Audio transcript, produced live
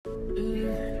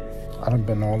I done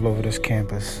been all over this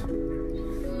campus.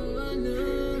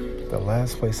 The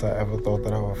last place I ever thought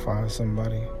that I would find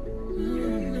somebody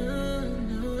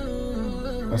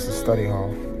was the study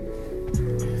hall.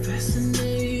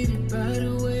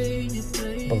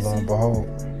 But lo and behold,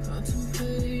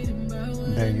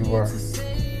 there you were.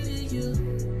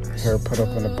 Hair put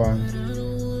up in a bun.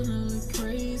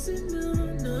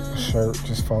 A shirt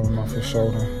just falling off your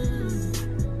shoulder.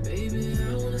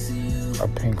 A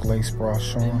pink lace bra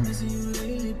showing.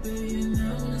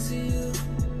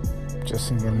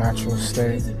 Just in your natural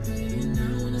state.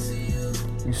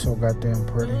 You so goddamn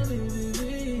pretty.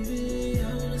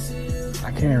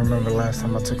 I can't even remember the last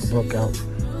time I took a book out.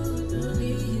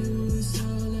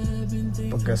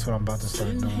 But guess what I'm about to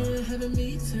start doing?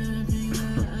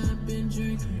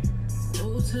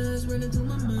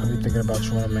 I be thinking about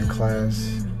you when I'm in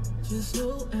class,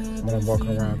 when I'm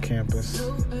walking around campus.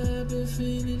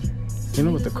 You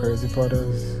know what the crazy part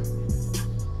is?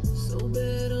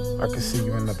 I can see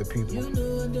you in other people.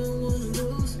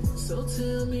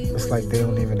 It's like they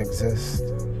don't even exist.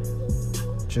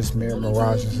 Just mere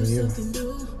mirages of you.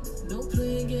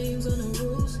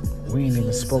 We ain't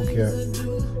even spoke yet.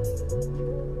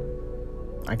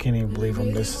 I can't even believe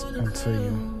I'm this into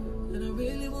you.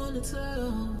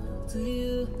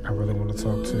 I really want to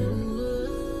talk to you.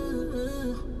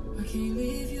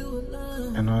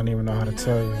 And I don't even know how to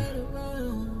tell you.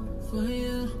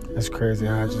 It's crazy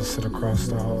how I just sit across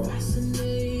the hall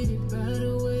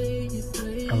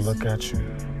and look at you.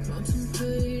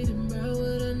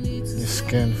 Your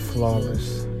skin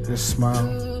flawless, your smile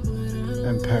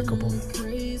impeccable.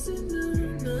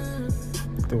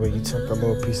 The way you tuck a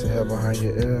little piece of hair behind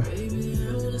your ear.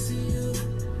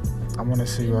 I want to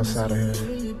see you outside of here.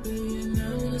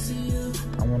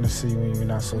 I want to see you when you're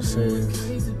not so serious.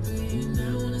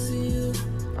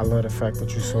 I love the fact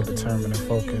that you're so determined and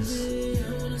focused.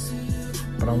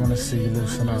 But I want to see you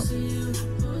loosen up.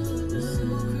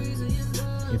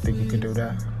 You think you can do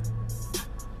that?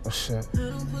 Well, shit.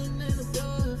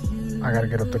 I gotta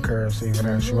get up the courage to even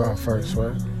ask you out first,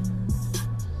 right?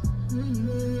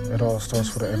 It all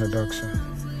starts with an introduction.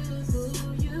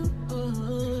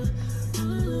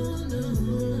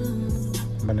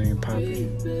 My name Poppy.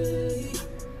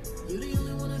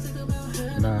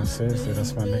 Nah, seriously,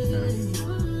 that's my nickname.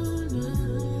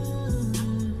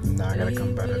 Nah, I gotta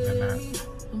come better than that.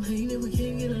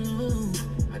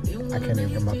 I can't even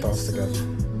get my thoughts together.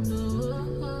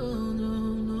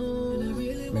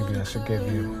 Maybe I should give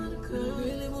you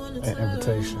an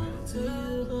invitation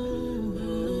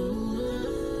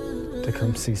to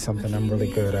come see something I'm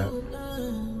really good at.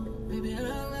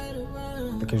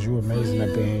 Because you're amazing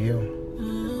at being you.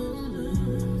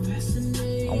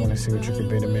 I want to see what you can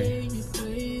be to me.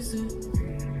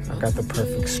 I got the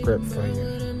perfect script for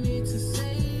you.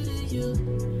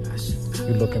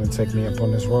 You looking to take me up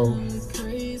on this road?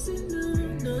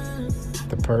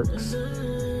 The perks,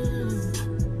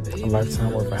 a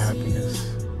lifetime worth of happiness,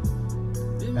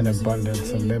 an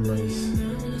abundance of memories,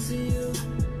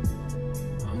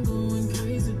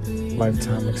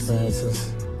 lifetime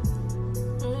experiences.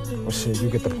 Well, shit, you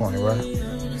get the point, right?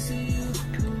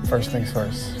 First things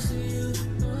first,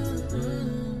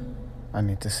 I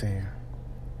need to see you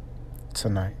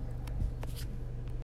tonight.